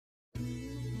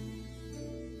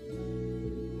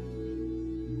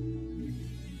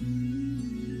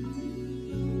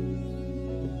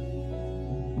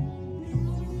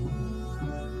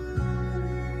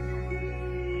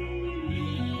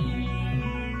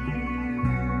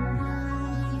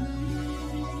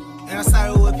And I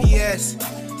started with PS.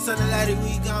 Sooner or later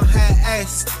we gon' have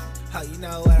X. Oh, you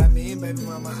know what I mean, baby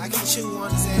mama. I can chew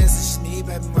on his ass if she need,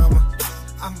 baby mama.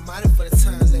 I'm money for the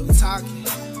times that we talking.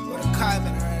 With a car,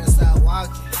 man, I'd rather start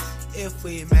walking. If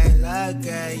we make love,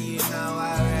 girl, you know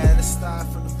I'd rather start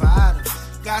from the bottom.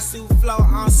 Got super flow,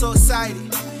 I'm so excited.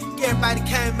 Everybody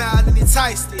came out and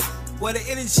enticed it. Where the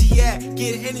energy at?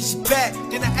 Get the energy back.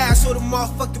 Then I asked where the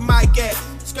motherfucking mic at.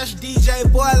 Scratch the DJ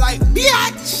boy like,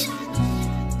 bitch!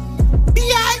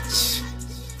 Bitch!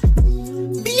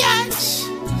 Bitch!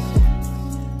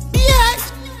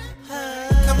 Bitch!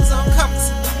 Comers on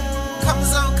comers.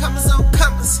 Comers on comers on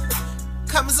comers.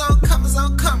 Comers on comers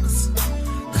on comers.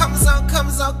 Comers on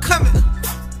comers on coming.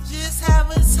 Just have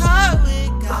a talk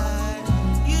with God.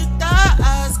 You thought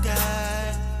I was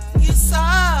God. You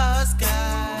saw us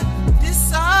God.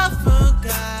 This all from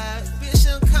God. Bitch,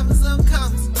 them comers on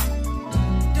comers.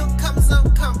 Them comers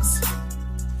on comers.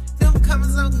 Them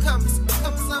comers on comers.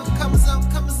 Comers on comers on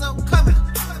comers on coming.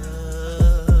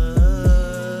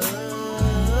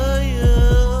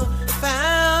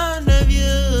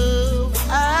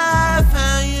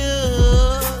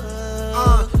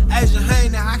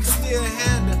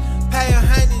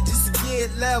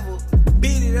 Level,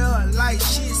 beat it up like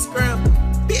shit scramble.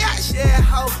 Bitch, that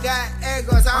hoe got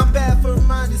egos. I'm bad for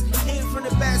reminders. Hit from the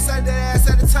back side, that ass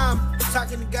at the time.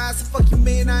 Talking to guys, so fuck you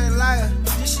mean I ain't liar.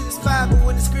 This shit is fire, but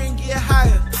when the screen get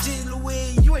higher, G.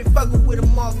 Louis, you ain't fucking with a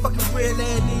motherfucking real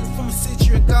ass nigga from a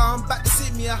century ago. I'm about to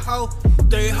sit me a hoe.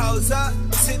 3 hoes up,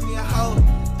 sit me a hoe.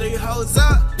 3 hoes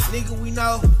up, nigga, we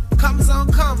know. Comers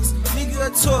on comers, nigga a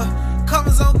tour.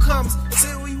 Comers on comers,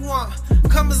 say what you want.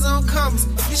 Comers on comers,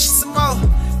 get you some more.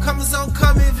 Comers on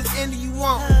comers if it's any you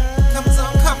want. Comers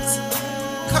on comers.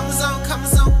 Comers on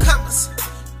comers on comers.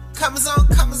 Comers on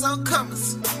comers on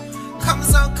comers.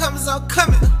 Comers on comers on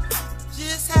coming.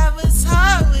 Just have a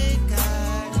talk with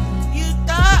God. You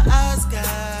thought I was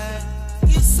God.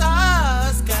 You saw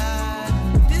us God.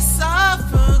 This all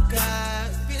from God.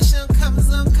 Bitch, them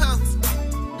comers on comers.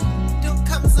 Them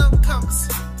comers on comers.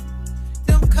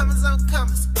 Them comers on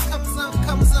comers. Comers on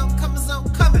comers on comers on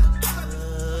coming.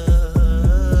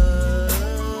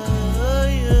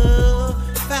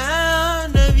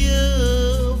 Found of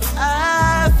you,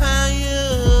 I found you.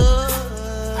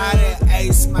 I done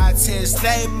ace my test,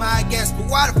 stay my guess, but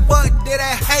why the fuck did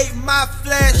I hate my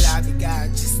flesh? Allow me God,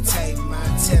 just take my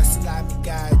test. Allow me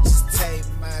God, just take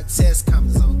my test.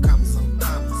 Comers on comers on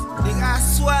comers. Nigga, I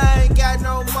swear I ain't got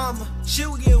no mama. Shit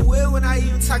was getting weird when I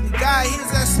even talk to God. He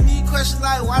was asking me questions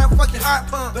like, why the fuck your heart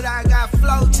pump? But I got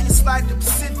flow just like the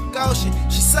Pacific Ocean.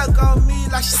 She suck on me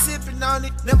like she sipping on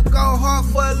it. Never go hard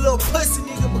for a little pussy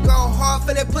nigga, but go hard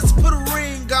for that pussy, put a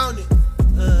ring on it.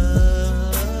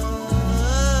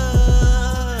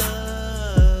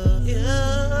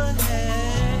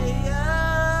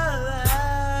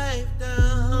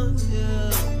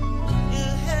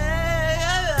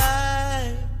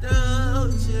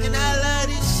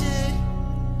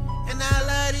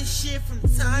 From the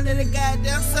time that the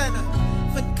goddamn sun up.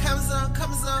 Fucking comers on,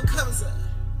 comers on, comers up.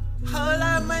 Whole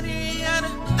lot of money, Anna.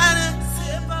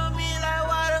 Sip on me like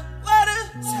water,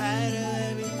 water. Tired of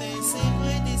everything, sleep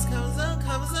with these comers on,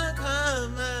 comers on,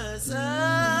 comers up.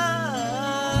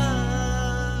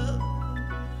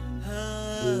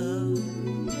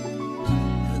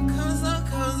 Comers on,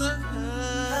 comers on,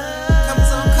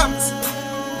 comers on, comers.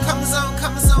 Comers on,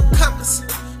 comers on, comers.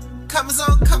 Comers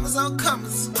on, comers on,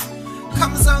 comers.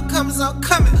 Comers on, comers on,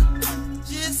 coming.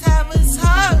 Just have a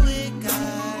talk with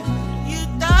God. You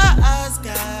thought I was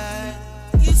God.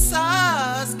 You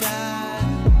saw us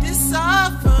God. This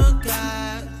all from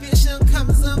God. Bitch, them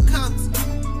comers on comers.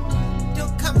 Them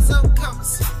comers on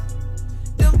comers.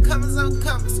 Them comers on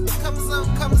comers. Comers on,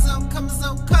 comers on, comers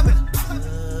on, coming.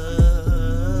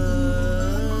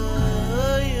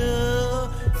 You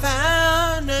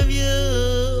found of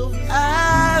you.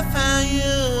 I found you.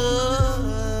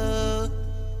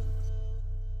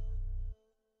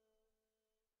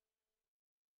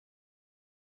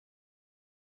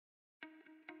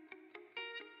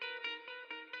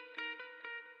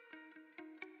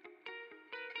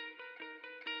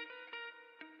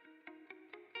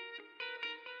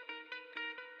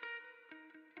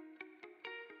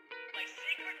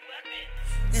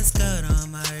 It's good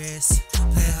on my wrist.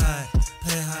 Play hard,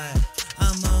 play hard.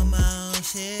 I'm on my own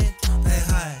shit. Play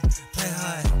hard, play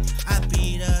hard. I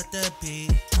beat up the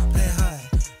beat. Play hard,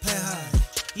 play hard.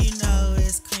 You know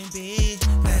it's clean beat.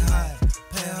 Play hard,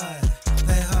 play hard,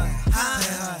 play hard, play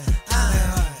hard, play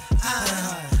hard, play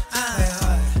hard, play hard, play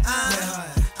hard, play hard,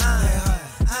 play hard,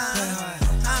 play hard,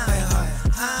 play hard,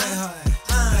 play hard,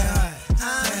 play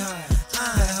hard,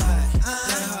 play hard, play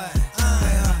hard,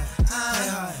 play hard, play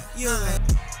hard. You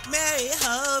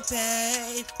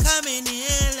babe, coming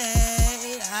in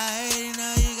late. I already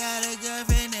know you got a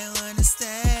girlfriend that wanna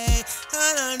stay. No,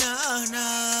 no, no,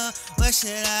 no, what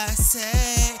should I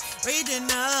say? Read the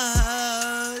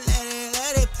note,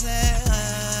 let it play.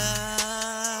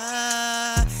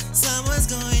 Someone's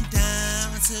going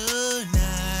down tonight.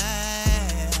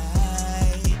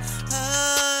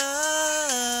 Oh,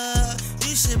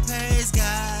 you should praise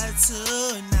God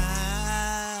tonight.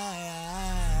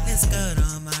 It's good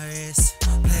on my wrist.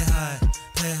 Play hard,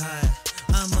 play hard.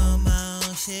 I'm on my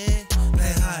own shit.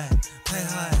 Play hard, play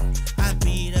hard. I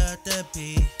beat up the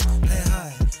beat. Play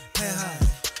hard, play hard.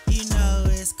 You know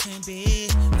it's Queen B.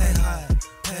 Play hard,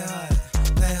 play hard,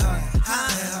 play hard, play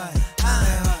hard,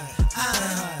 play hard, play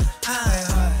hard, play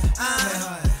hard, play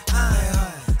hard, play hard,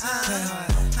 play hard,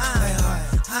 play hard,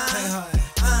 play hard,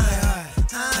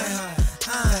 play hard,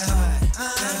 play hard,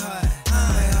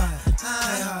 play hard,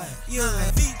 play hard. You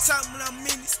beat talking on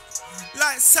minutes,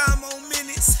 like time on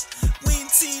minutes. We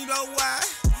ain't team low wide.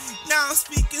 Now I'm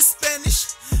speaking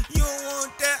Spanish. You don't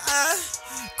want that eye.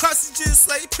 Crossing just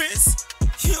like Prince.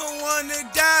 You don't wanna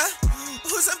die.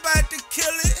 Who's about to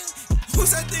kill it?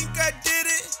 Who's I think I did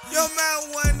it? Your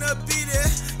man wanna beat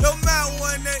it. Your man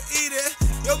wanna eat it.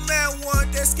 Your man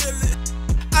want that skillet.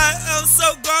 I am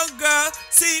so grown, girl.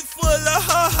 Teeth full of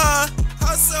ha-ha.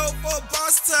 Hustle for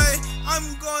boss time.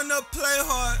 I'm gonna play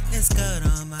hard. It's good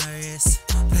on my wrist.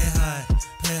 Play hard,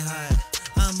 play hard.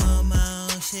 I'm on my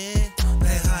own shit.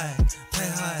 Play hard, play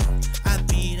hard. I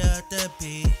beat up the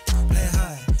beat. Play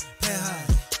hard, play hard.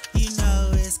 You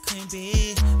know it's Queen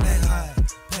B. Play hard,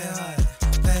 play hard,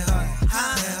 play hard,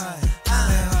 play hard, play hard,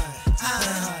 play hard, play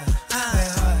hard, play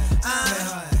hard, play hard, play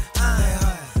hard, play hard, play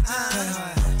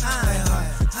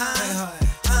hard,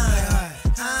 play hard,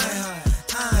 play hard,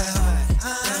 play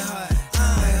hard,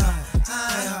 play hard,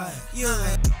 play hard. You.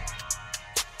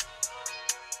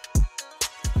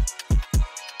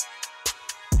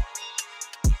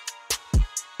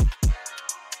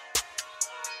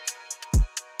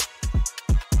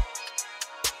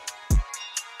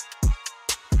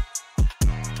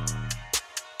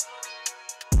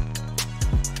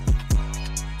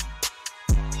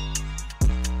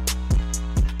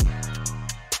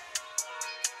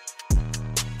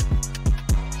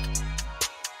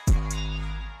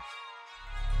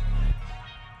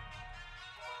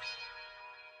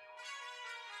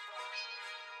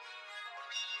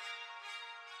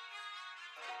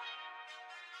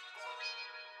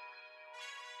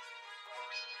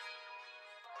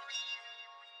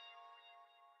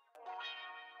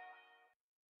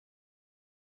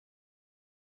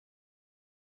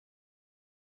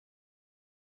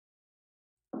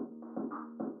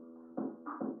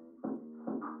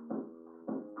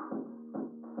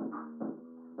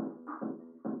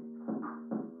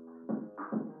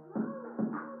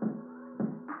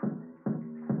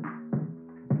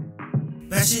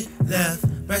 Brush it left,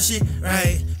 brush it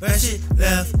right, brush it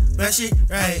left, brush it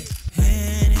right.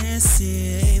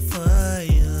 Hennessey for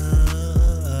you,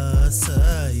 so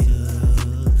you,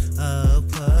 oh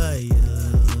for you.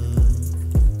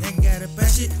 Then gotta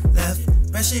brush it left,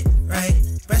 brush it right,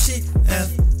 brush it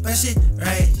left, brush it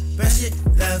right, brush it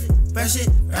left, brush it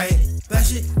right,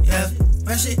 brush it left,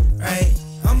 brush it right.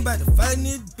 I'm about to fight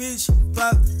this bitch,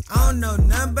 pop. I don't know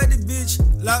nothing but the bitch.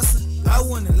 Lost her. I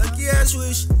want a lucky ass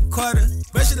wish. Quarter.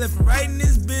 Brush it left and right in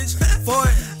this bitch. For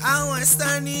it. I don't wanna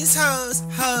stun these hoes.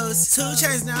 2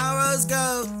 chains now rose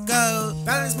gold.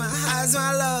 Balance my highs,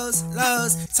 my lows.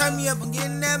 Turn me up, I'm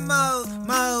getting that mode.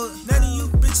 None of you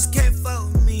bitches can't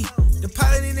fuck with me. The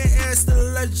pilot in the air still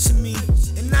allergic to me.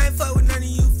 And I ain't fuck with none of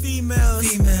you females.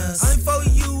 I ain't fuck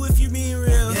with you if you being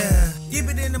real. Yeah.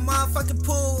 Deeper than the motherfucking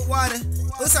pool with water.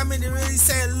 What's I meant to really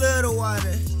say a little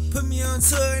water. Put me on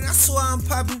tour and I swear I'm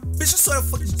popping. Bitch, I swear to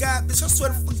fucking God. Bitch, I swear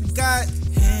to fucking God.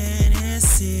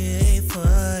 Hennessey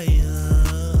for you,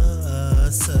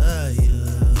 so you,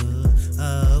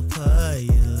 oh for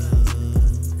you.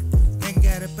 Then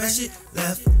gotta brush it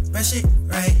left, brush it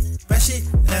right, brush it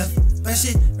left, brush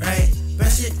it right,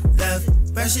 brush it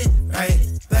left, brush it right,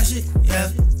 brush it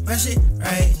left, brush it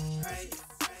right.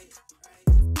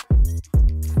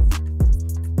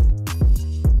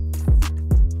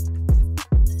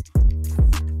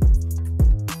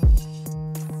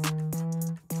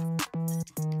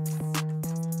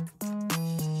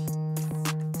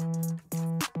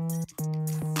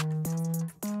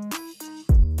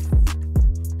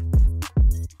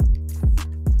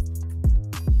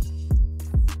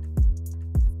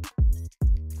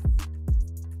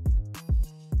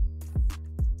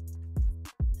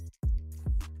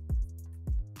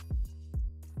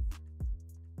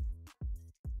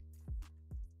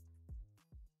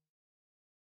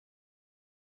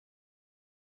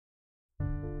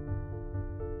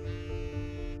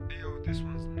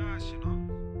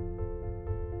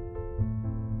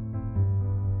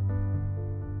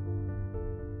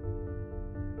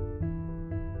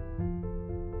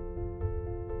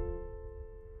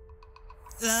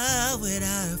 Love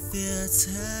without a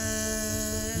filter.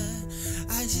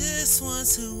 I just want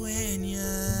to win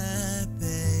ya,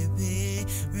 baby.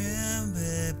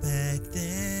 Remember back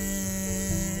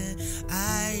then,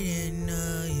 I didn't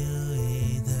know you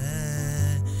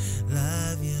either.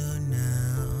 Love you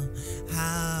now,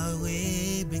 how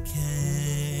we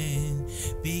became,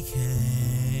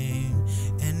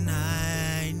 and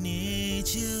I need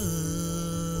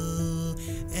you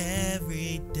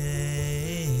every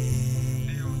day.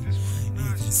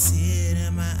 You can see it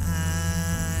in my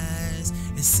eyes,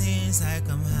 it seems like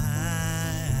I'm high.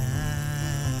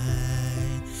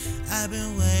 I've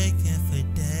been waking for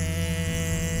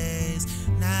days,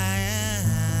 nights.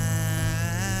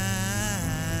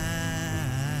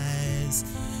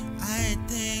 I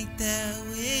think that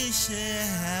we should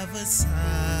have a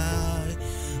talk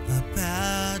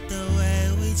about the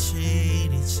way we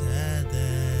treat each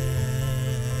other.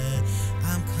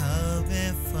 I'm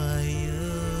coping for you.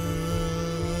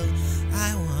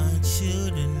 I want you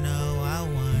to know I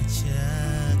want you.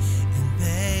 And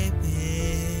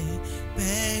baby,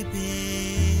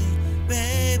 baby,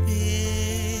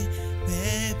 baby,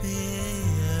 baby,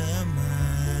 you're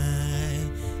mine,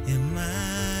 you're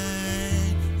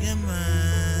mine, you're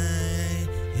mine,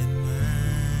 you're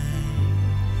mine.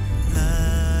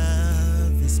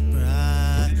 Love is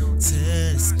brought to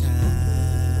the sky,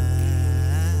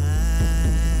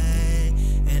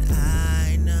 and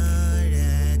I know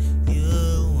that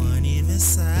you won't even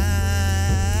sigh.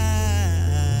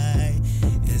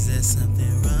 Is there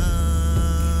something wrong?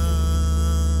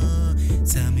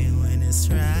 Tell me when it's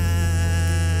right.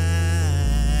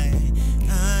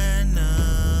 I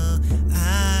know,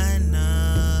 I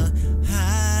know,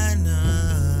 I know.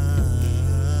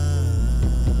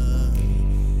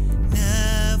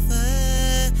 Never,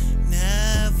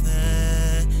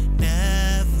 never,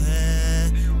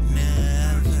 never,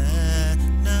 never,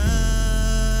 no,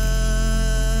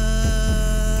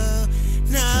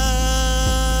 no.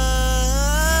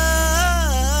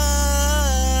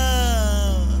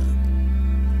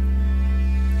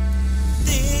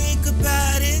 Think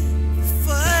about it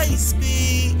before you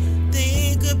speak.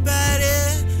 Think about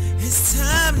it, it's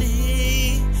time to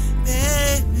eat,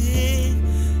 baby.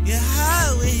 You're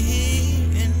hot with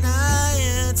heat, and I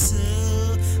am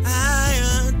too. I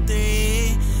am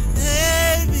three,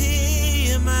 baby.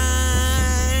 You're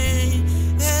mine,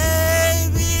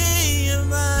 baby. You're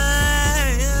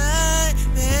mine,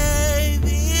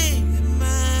 baby. You're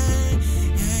mine,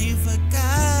 and you forgot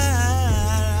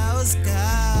I was God.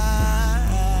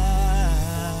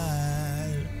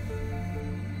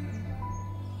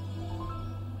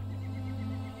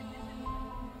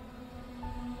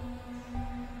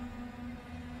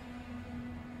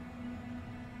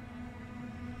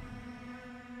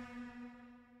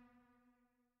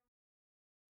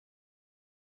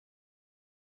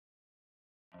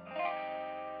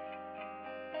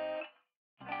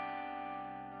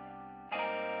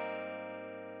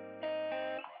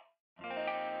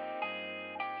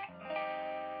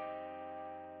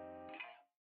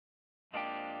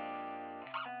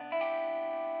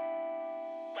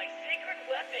 My secret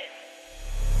weapon.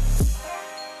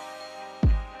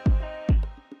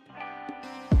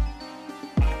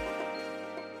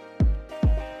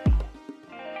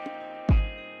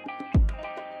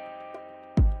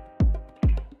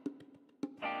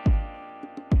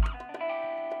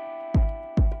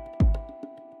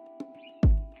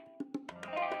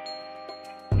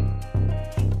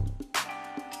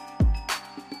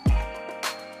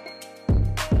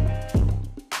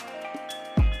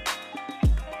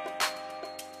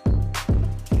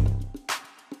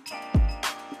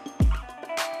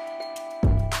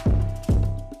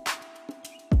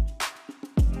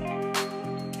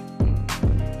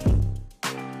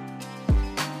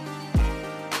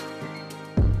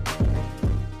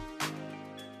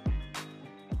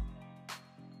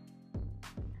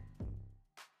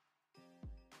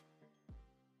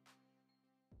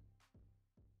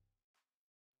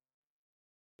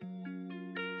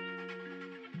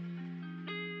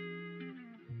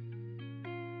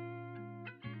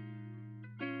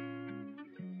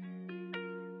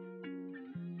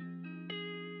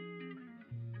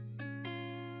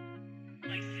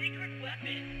 My secret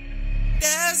weapon.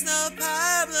 There's no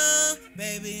problem,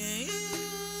 baby, in you,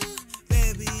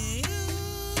 baby, in you,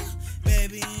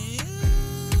 baby, in you.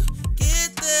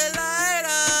 Get the light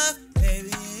off, baby,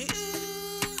 in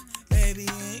you, baby,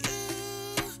 in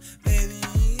you, baby,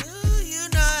 in you. You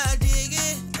know I dig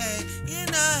it, hey, you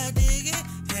know I dig it,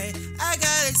 hey. I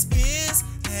got experience,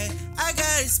 hey, I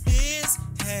got experience,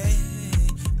 hey,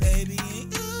 baby, in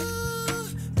you,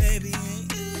 baby, in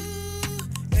you,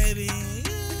 baby, in you.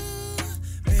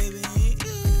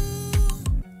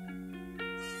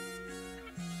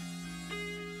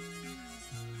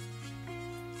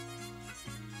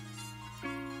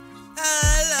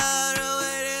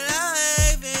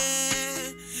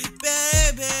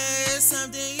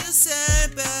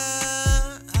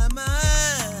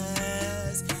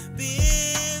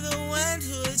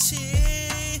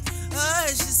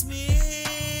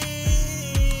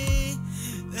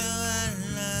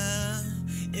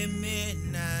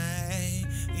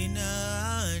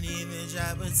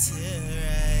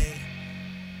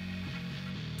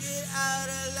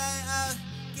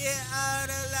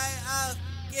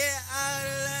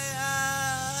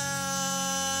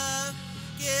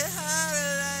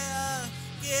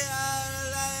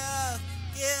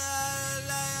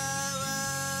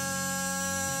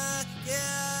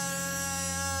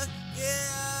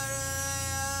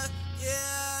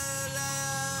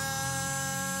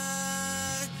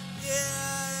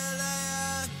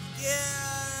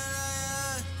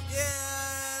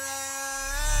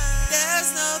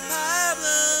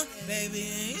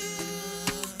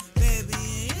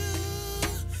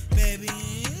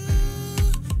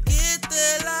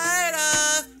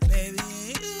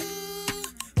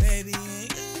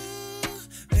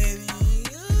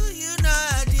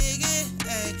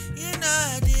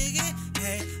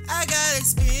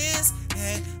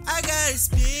 hey, I got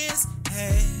experience,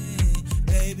 hey,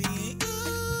 baby, and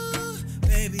you,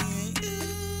 baby, and you,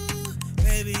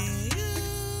 baby, and you,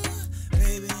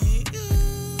 baby, and you.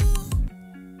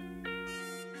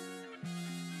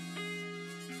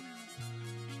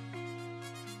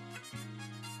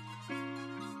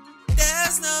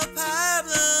 There's no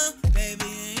problem, baby,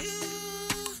 and you,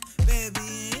 baby,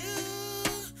 and you,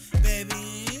 baby,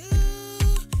 and you.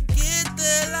 Get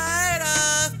the light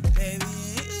off, baby,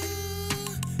 and you,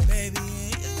 baby,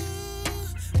 and you,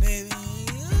 baby, and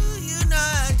you. You know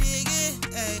I dig it,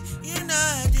 hey, you know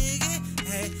I dig it,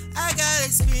 hey. I got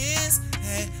experience,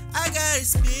 hey, I got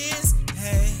experience,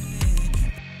 hey.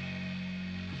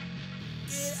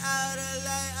 Get out of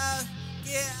light off,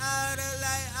 get out of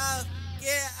light off.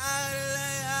 Get out of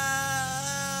light off.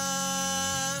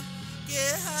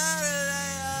 Get out of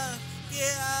light off.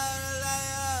 Get out of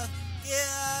light off. Get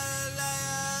out of light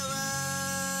off.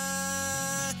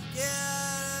 Get out of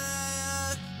light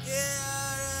off. Get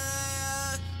out of light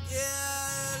off. Get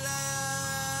out of light off. Get out of light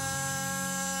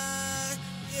off.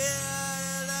 Get out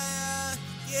of light off.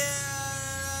 Get out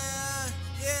of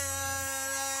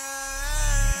light off.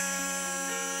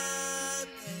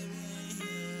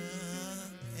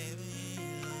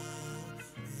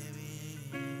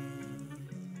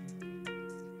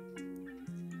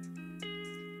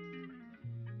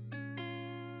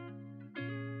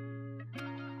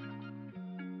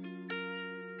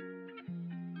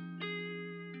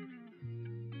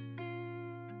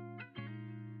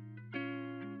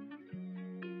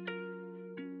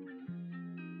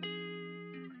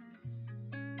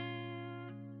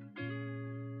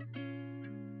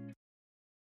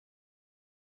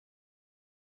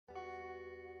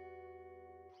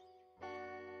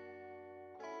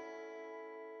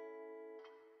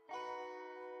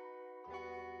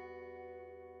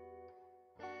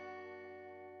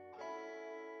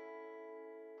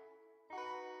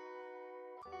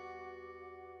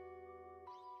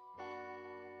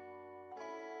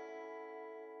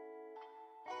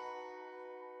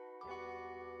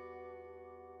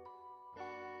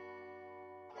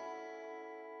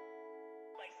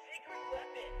 My secret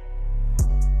weapon.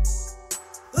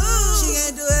 Ooh, she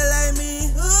can't do it like me.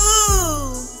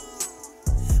 Ooh,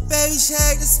 baby,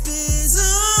 shake the speed.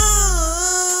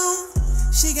 Ooh,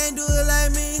 she can't do it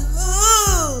like me.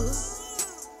 Ooh,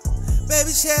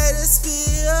 baby, shake the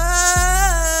speed. Oh,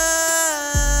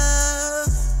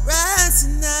 rise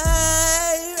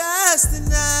tonight, rise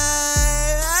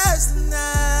tonight, rise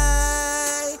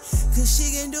tonight. 'Cause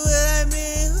she can do it like me.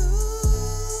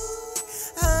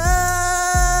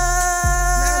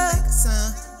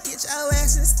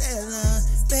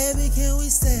 Baby, can we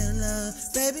stay in love?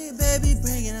 Baby, baby,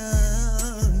 bring it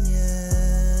on,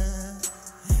 yeah.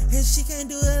 And she can't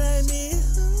do it like me.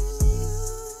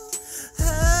 Ooh,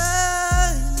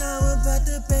 now we're about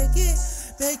to bake it,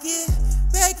 bake it,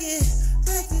 bake it,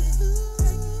 bake it.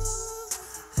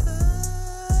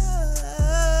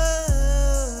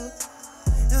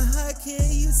 Now how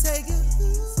can you take it?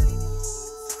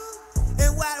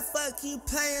 And why the fuck you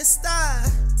playing star?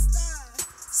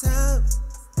 So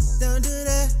don't do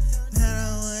that, I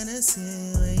don't wanna see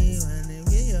you when you wanna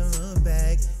get your room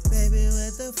back. Baby,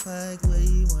 what the fuck, where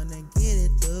you wanna get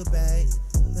it through back?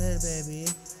 But baby,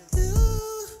 you,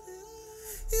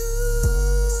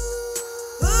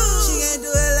 ooh, she can't do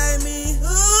it like me.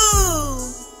 Ooh,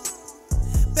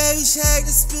 baby, shake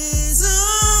the speed.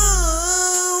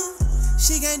 Ooh,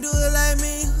 she can't do it like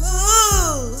me.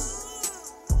 Ooh,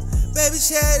 baby,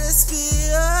 shake the speed.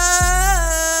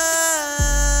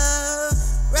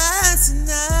 Rise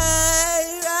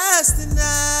tonight, rise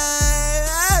tonight,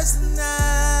 rise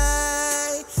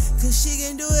tonight. 'Cause she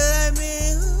can do it like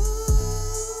me.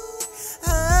 Ooh,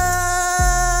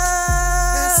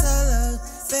 that's all love.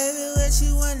 Baby, what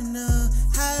you wanna know?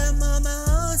 How I'm on my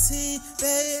own team,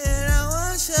 baby, and I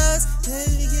want yours.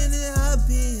 Baby, can it all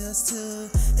be yours too?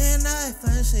 And I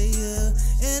function you,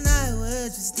 and I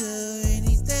would just do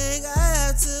anything I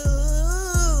have to.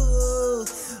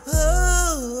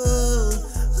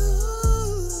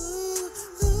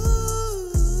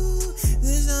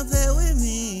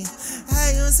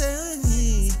 Say with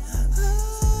me,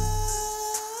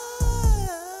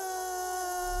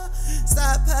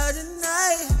 stop out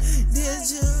tonight. Did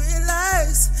you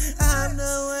realize I'm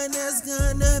the one that's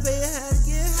gonna be how to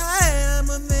get high?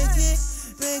 I'ma make it,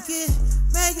 make it,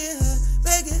 make it,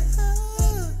 make it.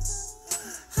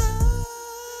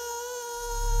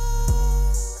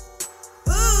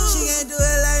 Ooh, she can't do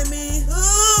it like me.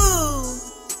 Ooh,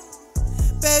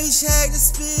 baby, shake the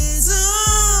speed.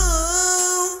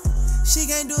 Ooh, she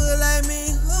can't do it like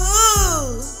me.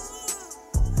 Ooh,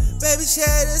 baby,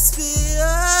 share the speed.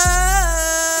 Oh.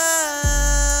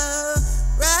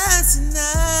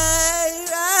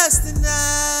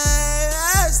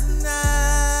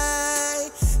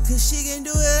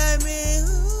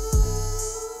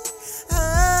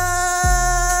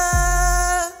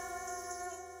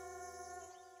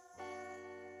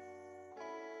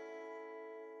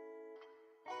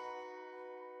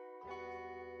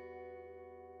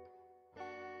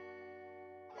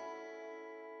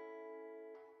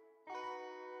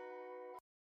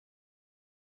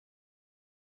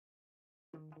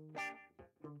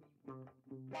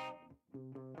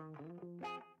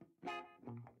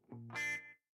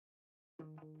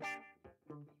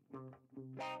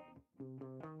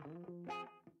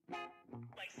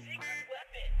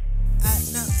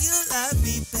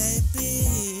 me,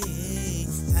 baby.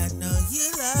 I know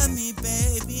you love me,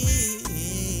 baby.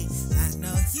 I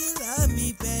know you love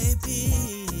me, baby.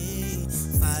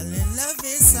 Fall in love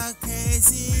is so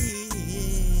crazy.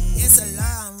 It's a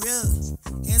law, I'm real.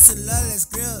 It's a law, let's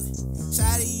grill.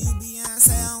 Shawty, you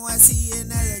Beyoncé, I'm watching you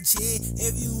not legit.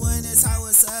 If you wanna talk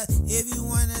what's up, if you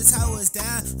wanna talk what's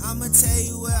down, I'ma tell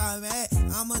you where I'm at.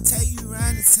 I'ma take you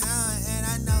around the town. And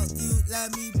I know you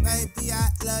love me, baby. I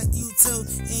love you too.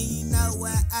 And you know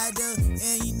what I do.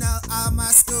 And you know all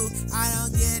my school. I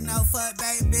don't get no fuck,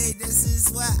 baby. This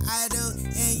is what I do.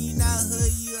 And you know who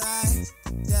you are.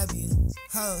 W.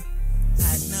 Ho.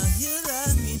 I know you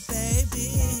love me, baby.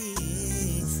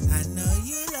 I know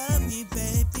you love me,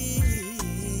 baby.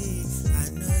 I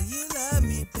know you love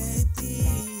me,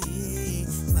 baby.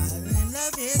 Fall in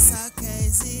love is so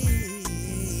crazy.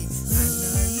 I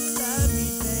know you love me,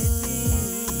 baby.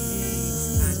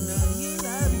 I know you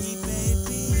love me,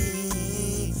 baby.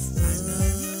 I know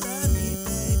you love me,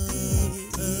 baby.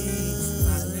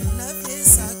 Fall in love is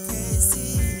so crazy.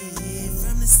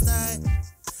 From the start,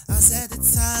 I was at the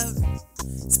top.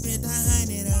 Spent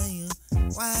 100 on you.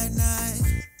 Why not?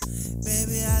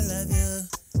 Baby, I love you.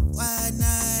 Why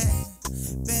not?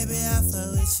 Baby, I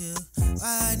fuck with you.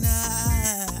 Why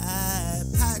not?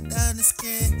 Popped on the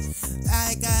screen.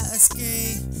 I got a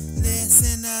screen.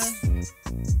 Listen up.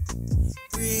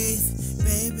 Breathe.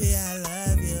 Baby, I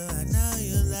love you. I know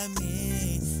you love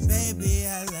me. Baby,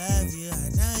 I love you. I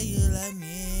know you love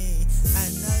me. I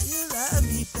know you love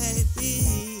me,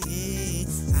 baby.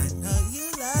 I know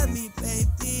you love me,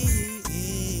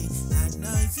 baby. I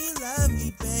know you love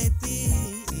me, baby.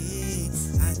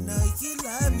 I know you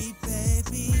love me,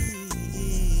 baby.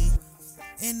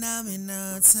 And I'm in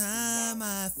no time,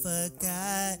 I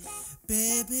forgot.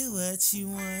 Baby, what you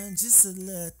want? Just a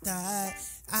little thought.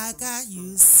 I got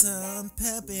you some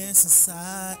pepper and some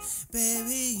salt.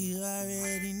 Baby, you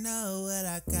already know what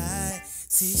I got.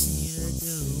 Teaching you to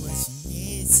do what you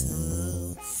need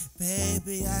to.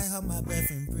 Baby, I hold my breath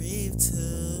and breathe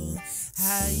too.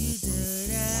 How you do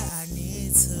that? I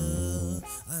need to.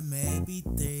 Or maybe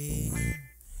 3.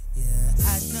 Yeah,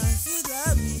 I know you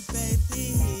love me, baby.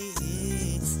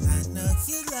 I know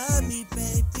you love